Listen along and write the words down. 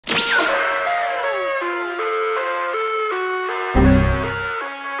I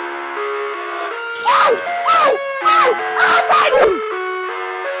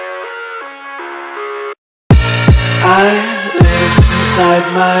live inside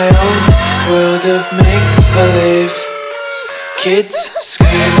my own world of make-believe. Kids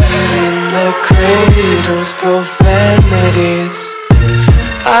screaming in their cradles, profanities.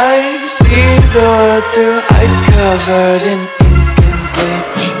 I see the world through eyes covered in ink and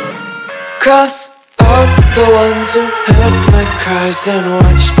bleach. Cross out the ones who heard my cries and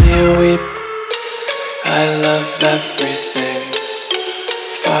watched me weep. I love everything.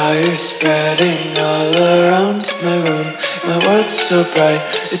 Fire spreading all around my room. My world's so bright,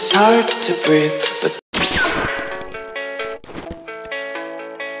 it's hard to breathe, but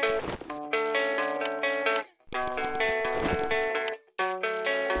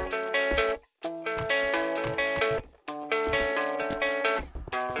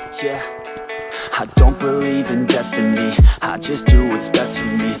yeah, I don't believe in destiny, I just do what's best for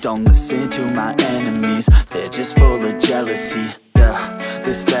me. Don't listen to my enemies, they're just full of jealousy. Yeah,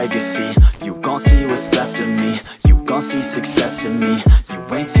 this legacy, you gon' see what's left of me. You gon' see success in me,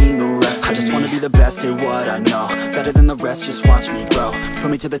 you ain't seen the rest of me. I just wanna be the best at what I know, better than the rest, just watch me grow.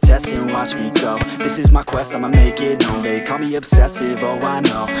 Put me to the test and watch me go. This is my quest, I'ma make it known. They call me obsessive, oh I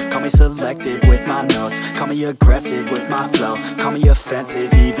know. Call me selective with my notes, call me aggressive with my flow, call me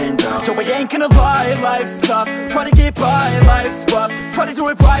offensive even though Joe, I ain't gonna lie, life's tough. Try to get by, life's rough. Try to do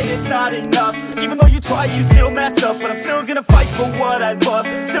it right, it's not enough. Even though you try, you still mess up. But I'm still gonna fight for what I love,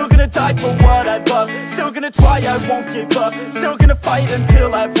 still gonna die for what I love, still gonna try, I won't give up, still gonna fight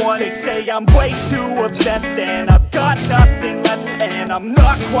until I've won. They say I'm way too obsessed and I've got nothing left, and I'm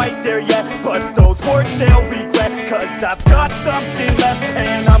not quite there yet, but those words they'll regret, cause I've got something left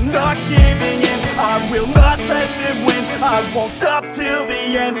and I'm not giving in. I will not let them win, I won't stop till the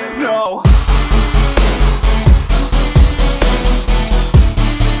end, no.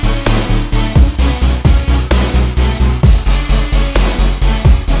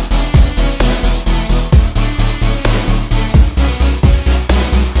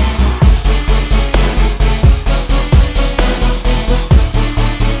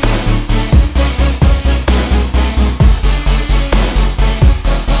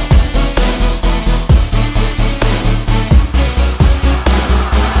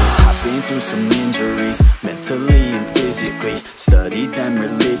 Some injuries, mentally and physically. Studied them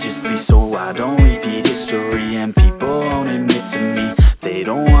religiously so I don't repeat history. And people won't admit to me they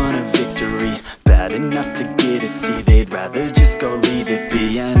don't want a victory bad enough to get a C. They'd rather just go leave it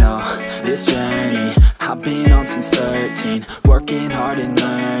be. I know this journey I've been on since 13, working hard and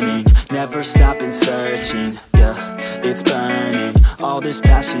learning, never stopping searching. Yeah, it's burning, all this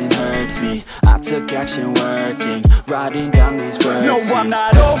passion hurts me. I took action working, writing down these words. No, I'm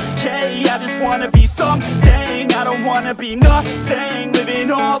not okay, I just wanna be something. I don't wanna be nothing,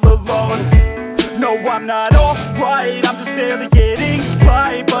 living all alone. No, I'm not alright, I'm just barely getting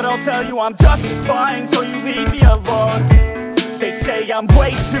by. But I'll tell you I'm just fine, so you leave me alone. They say I'm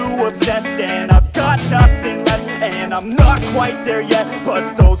way too obsessed and I've got nothing left, and I'm not quite there yet,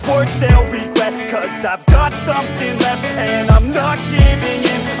 but those words they'll regret, cause I've got something left and I'm not giving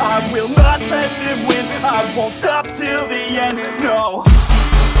in. I will not let them win, I won't stop till the end, no.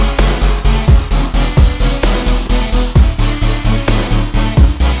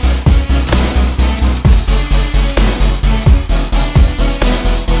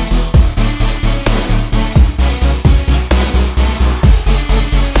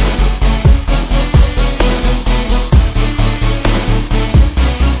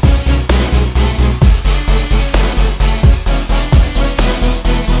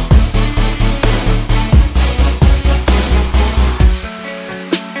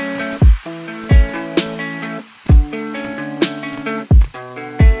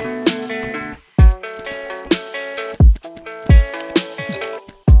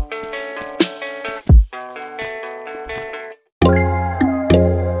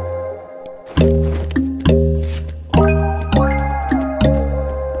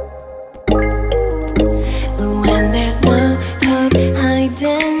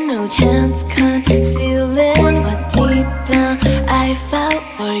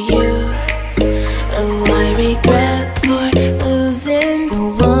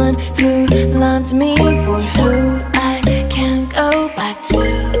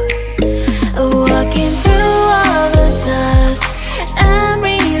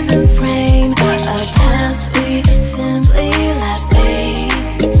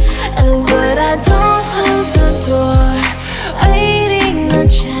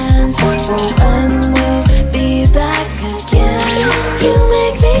 We'll be back again. You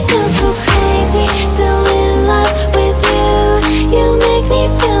make me feel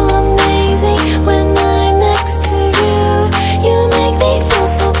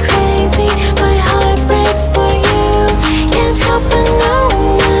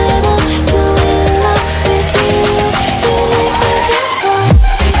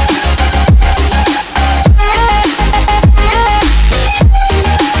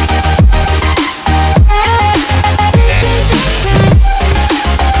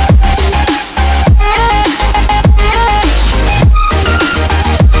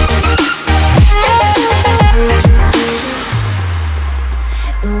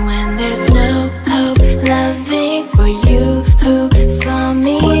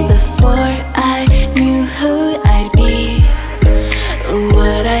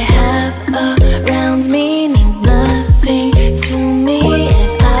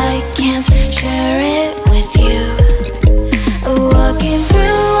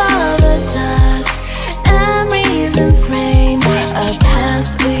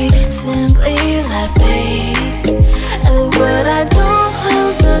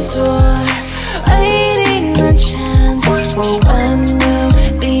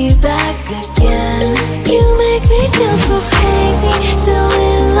feel so crazy, still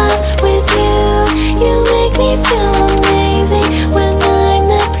in love with you. You make me feel amazing when I'm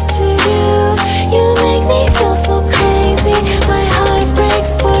next to you. You make me feel so crazy, my heart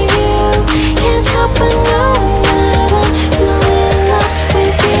breaks for you. Can't help but know that I'm still in love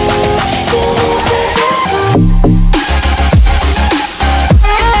with you. You make me feel so.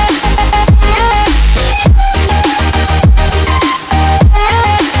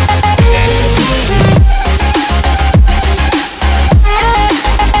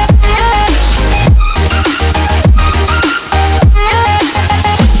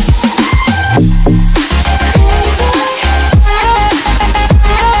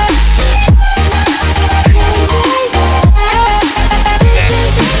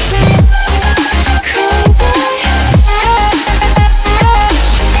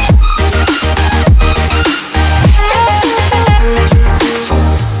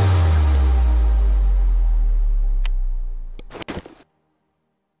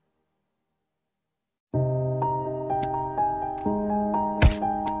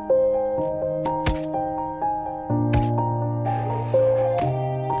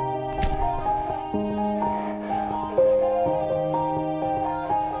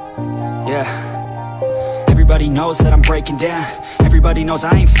 Yeah, everybody knows that I'm breaking down. Everybody knows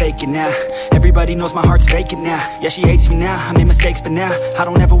I ain't faking now. Everybody knows my heart's vacant now. Yeah, she hates me now, I made mistakes, but now I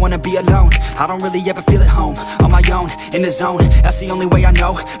don't ever wanna be alone. I don't really ever feel at home, on my own, in the zone. That's the only way I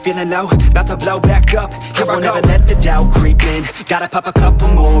know, feeling low, about to blow back up. Here I won't ever let the doubt creep in. Gotta pop a couple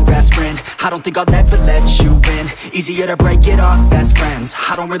more aspirin. I don't think I'll ever let you in. Easier to break it off best friends.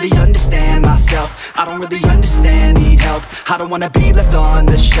 I don't really understand myself, I don't really understand, need help. I don't wanna be left on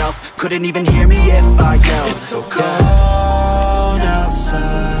the shelf. Couldn't even hear me if I yelled. It's so cold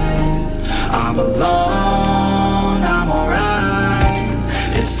outside, I'm alone, I'm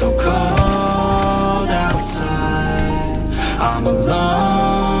alright. It's so cold outside, I'm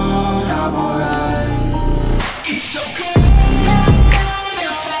alone, I'm alright. It's so cold.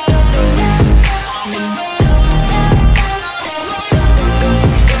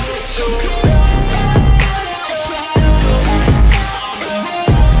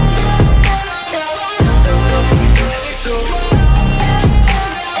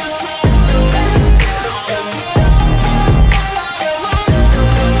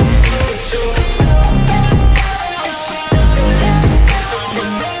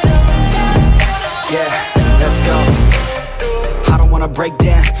 Break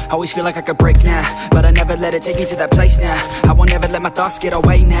down, always feel like I could break now, but I never let it take me to that place now. I won't ever let my thoughts get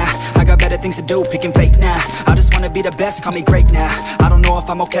away now. I got better things to do, picking fate now. I just wanna be the best, call me great now. I don't know if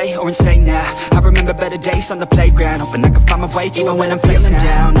I'm okay or insane now. I remember better days on the playground, hoping I can find my way to even when I'm feeling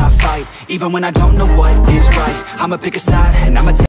down, I fight, even when I don't know what is right. I'ma pick a side, and I'ma take